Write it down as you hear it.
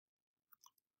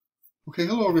Okay,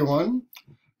 hello everyone.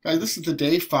 Guys, this is the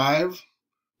day 5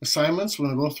 assignments. We're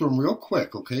going to go through them real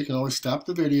quick, okay? You can always stop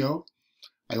the video.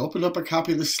 I opened up a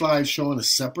copy of the slide showing a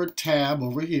separate tab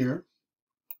over here.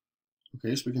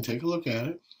 Okay, so we can take a look at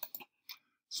it.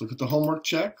 Let's look at the homework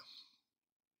check.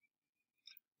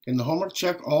 And the homework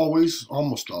check always,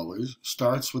 almost always,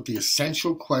 starts with the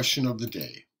essential question of the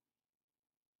day.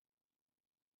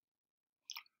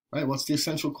 Right, what's the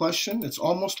essential question? It's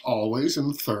almost always in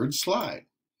the third slide.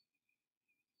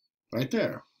 Right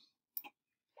there.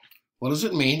 What does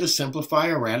it mean to simplify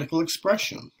a radical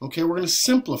expression? Okay, we're going to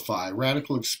simplify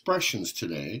radical expressions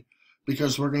today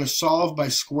because we're going to solve by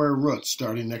square roots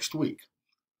starting next week.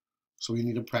 So we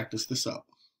need to practice this up.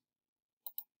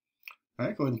 All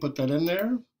right, go ahead and put that in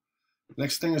there.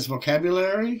 Next thing is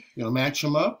vocabulary. You're going to match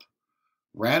them up.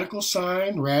 Radical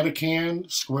sign,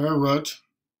 radicand, square root,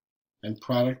 and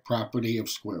product property of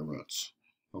square roots.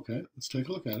 Okay, let's take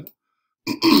a look at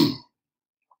it.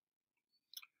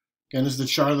 Again, this is the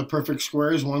chart of the perfect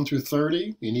squares, 1 through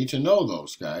 30. You need to know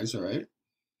those, guys, all right?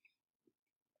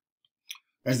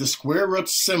 As the square root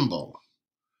symbol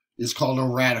is called a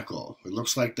radical. It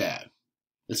looks like that.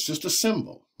 It's just a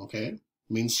symbol, okay? It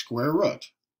means square root.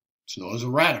 It's known as a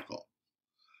radical.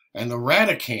 And the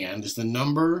radicand is the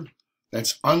number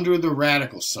that's under the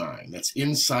radical sign, that's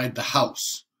inside the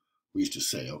house, we used to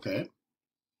say, okay?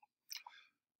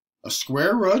 A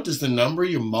square root is the number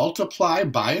you multiply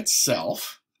by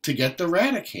itself to get the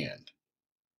radicand.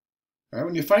 All right,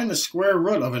 when you find the square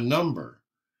root of a number,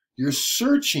 you're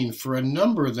searching for a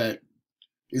number that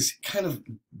is kind of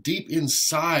deep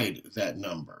inside that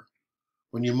number.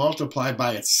 When you multiply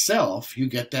by itself, you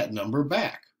get that number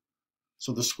back.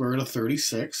 So the square root of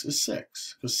 36 is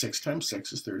 6, because 6 times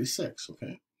 6 is 36,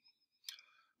 okay?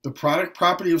 The product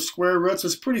property of square roots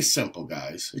is pretty simple,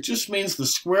 guys. It just means the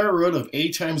square root of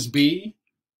a times b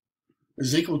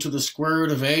is equal to the square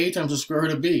root of a times the square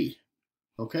root of b.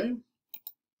 Okay?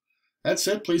 That's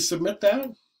it. Please submit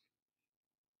that.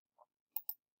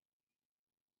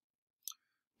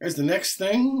 Here's the next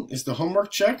thing is the homework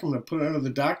check. I'm going to put it under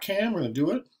the doc cam. We're going to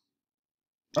do it.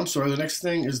 I'm sorry, the next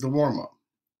thing is the warm-up.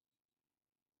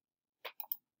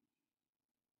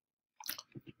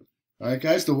 All right,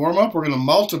 guys, the warm-up, we're going to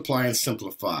multiply and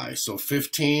simplify. So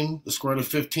 15, the square root of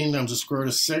 15 times the square root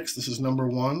of 6. This is number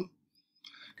 1.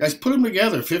 Guys, put them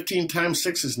together. 15 times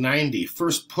 6 is 90.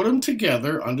 First, put them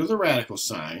together under the radical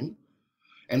sign,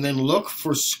 and then look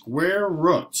for square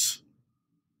roots.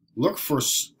 Look for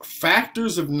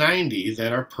factors of 90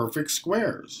 that are perfect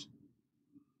squares.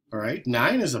 All right,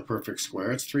 9 is a perfect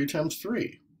square. It's 3 times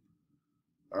 3.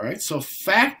 All right, so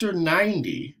factor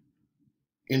 90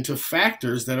 into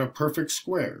factors that are perfect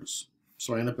squares.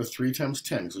 So I end up with 3 times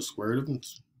 10, because the square root of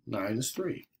 9 is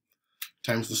 3.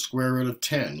 Times the square root of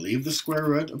 10. Leave the square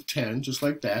root of 10 just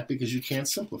like that because you can't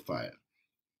simplify it.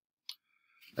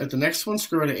 All right, the next one,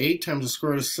 square root of 8 times the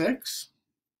square root of 6.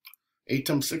 8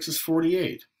 times 6 is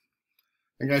 48.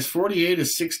 And guys, 48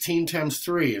 is 16 times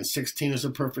 3, and 16 is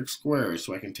a perfect square,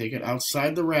 so I can take it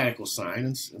outside the radical sign,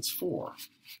 and it's 4. All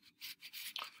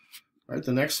right,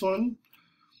 the next one,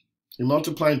 you're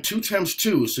multiplying 2 times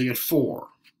 2, so you get 4.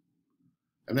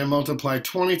 And then multiply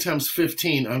 20 times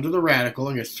 15 under the radical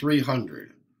and get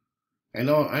 300. I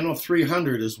know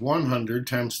 300 is 100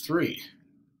 times 3.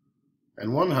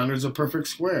 And 100 is a perfect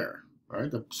square.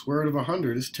 Right? The square root of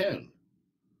 100 is 10.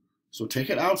 So take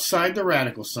it outside the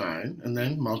radical sign and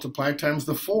then multiply times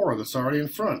the 4 that's already in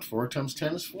front. 4 times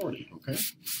 10 is 40. Okay?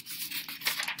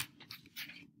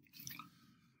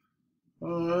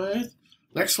 All right.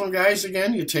 Next one, guys,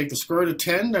 again, you take the square root of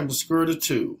 10 times the square root of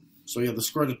 2. So you have the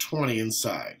square root of 20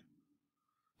 inside.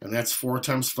 And that's 4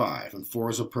 times 5. And 4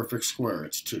 is a perfect square.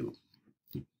 It's 2.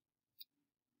 All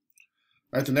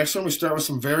right, the next one, we start with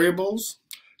some variables.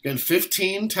 Again,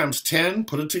 15 times 10,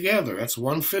 put it together. That's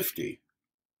 150.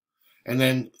 And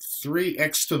then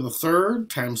 3x to the third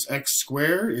times x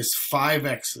squared is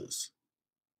 5x's.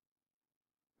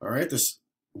 All right, this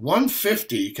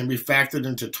 150 can be factored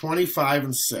into 25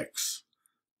 and 6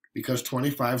 because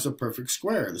 25 is a perfect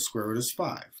square. The square root is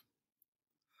 5.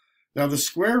 Now, the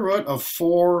square root of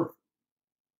 4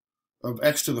 of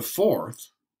x to the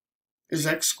fourth is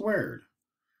x squared.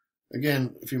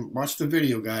 Again, if you watch the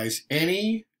video, guys,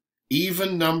 any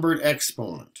even-numbered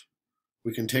exponent,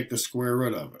 we can take the square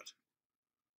root of it.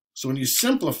 So when you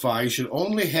simplify, you should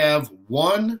only have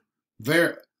one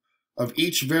of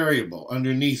each variable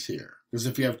underneath here. Because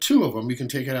if you have 2 of them, you can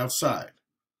take it outside.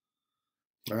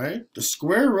 All right? The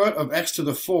square root of x to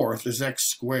the fourth is x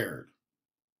squared.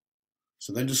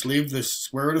 So then just leave the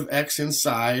square root of x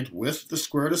inside with the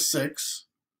square root of 6.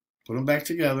 Put them back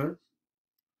together.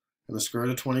 And the square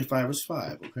root of 25 is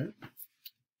 5, okay?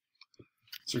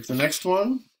 So the next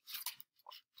one.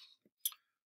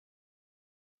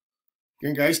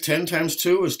 Again, guys, 10 times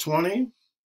 2 is 20.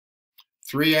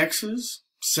 3 x's,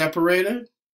 separated.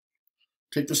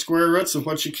 Take the square roots of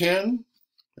what you can,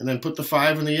 and then put the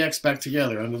 5 and the x back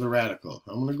together under the radical.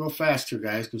 I'm going to go fast here,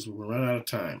 guys, because we're running out of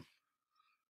time.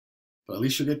 But at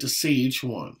least you'll get to see each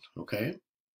one, okay?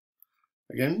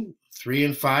 Again, 3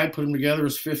 and 5, put them together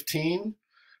is 15.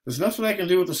 There's nothing I can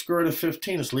do with the square root of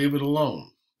 15, just leave it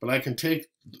alone. But I can take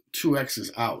 2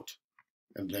 x's out,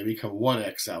 and they become 1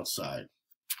 x outside.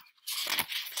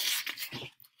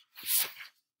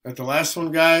 At the last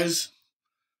one, guys,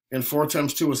 and 4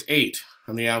 times 2 is 8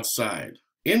 on the outside.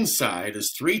 Inside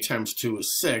is 3 times 2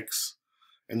 is 6,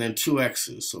 and then 2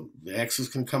 x's. So the x's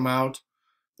can come out.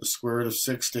 The square root of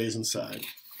 6 stays inside.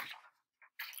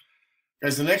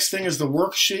 Guys, the next thing is the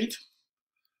worksheet.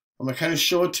 I'm going to kind of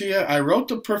show it to you. I wrote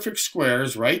the perfect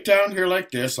squares right down here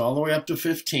like this, all the way up to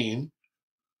 15.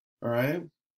 All right?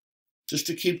 Just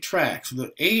to keep track. So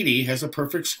the 80 has a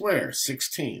perfect square,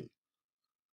 16.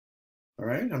 All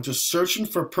right? I'm just searching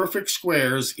for perfect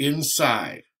squares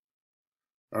inside.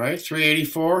 All right?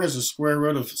 384 has a square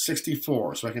root of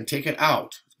 64, so I can take it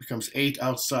out. It becomes 8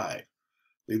 outside.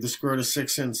 Leave the square root of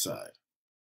 6 inside.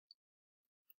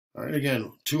 All right,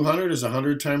 again, 200 is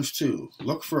 100 times 2.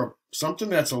 Look for something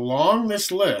that's along this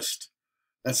list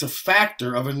that's a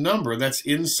factor of a number that's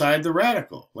inside the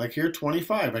radical. Like here,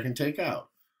 25, I can take out.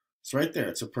 It's right there.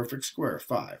 It's a perfect square,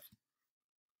 5.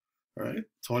 All right,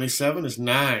 27 is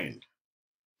 9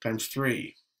 times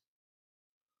 3.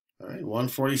 All right,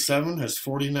 147 has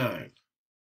 49.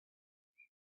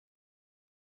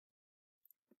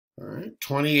 All right,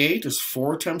 28 is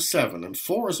 4 times 7, and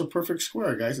 4 is a perfect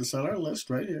square, guys. It's on our list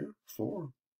right here, 4,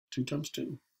 2 times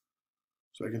 2.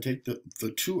 So I can take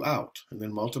the 2 out and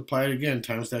then multiply it again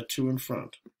times that 2 in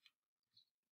front.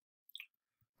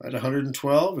 All right,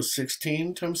 112 is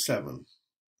 16 times 7.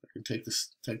 I can take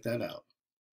that out.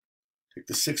 Take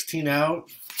the 16 out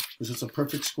because it's a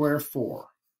perfect square, 4.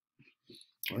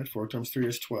 All right, 4 times 3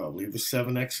 is 12. Leave the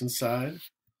 7x inside.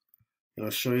 And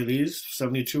I'll show you these.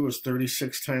 72 is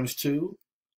 36 times 2.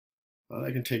 Well,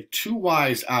 I can take 2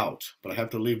 y's out, but I have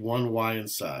to leave 1 y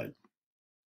inside.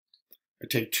 I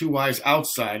take 2 y's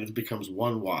outside, it becomes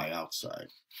 1 y outside.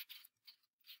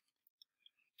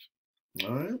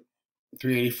 All right.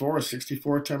 384 is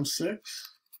 64 times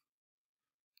 6.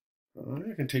 All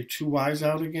right, I can take 2 y's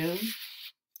out again.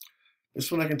 This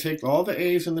one I can take all the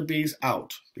a's and the b's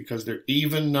out because they're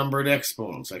even numbered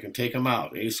exponents. I can take them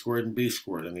out, a squared and b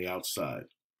squared on the outside.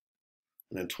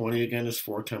 And then 20 again is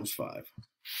 4 times 5.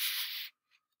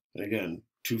 And again,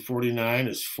 249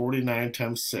 is 49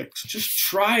 times 6. Just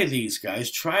try these, guys.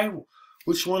 Try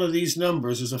which one of these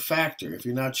numbers is a factor if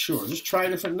you're not sure. Just try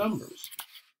different numbers.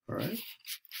 All right?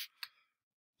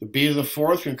 The b to the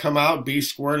 4th can come out, b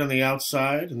squared on the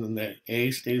outside, and then the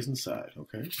a stays inside,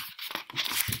 okay?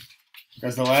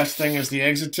 Guys, the last thing is the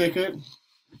exit ticket.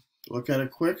 Look at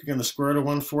it quick. Again, the square root of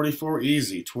 144,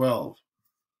 easy, 12.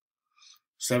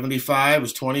 75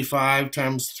 is 25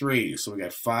 times 3, so we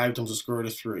got 5 times the square root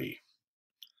of 3.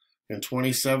 And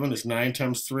 27 is 9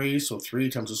 times 3, so 3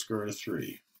 times the square root of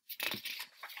 3.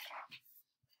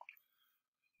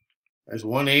 As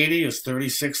 180 is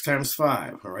 36 times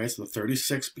 5, all right? So the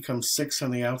 36 becomes 6 on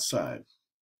the outside.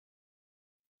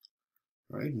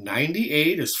 All right,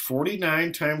 98 is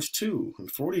 49 times 2, and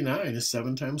 49 is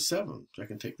 7 times 7. So I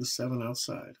can take the 7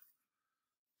 outside.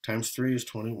 Times 3 is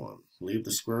 21. Leave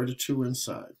the square root of 2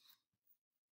 inside.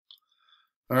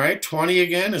 All right, 20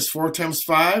 again is 4 times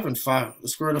 5, and the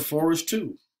square root of 4 is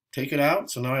 2. Take it out,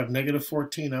 so now I have negative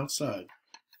 14 outside.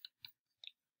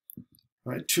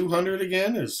 All right, 200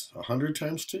 again is 100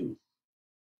 times 2.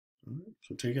 All right,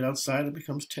 so take it outside, it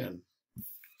becomes 10.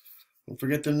 Don't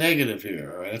forget the negative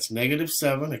here. All right, that's negative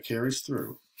 7. It carries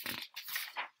through.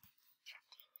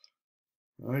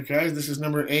 All right, guys, this is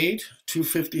number 8.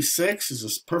 256 is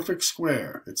a perfect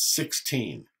square. It's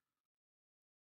 16.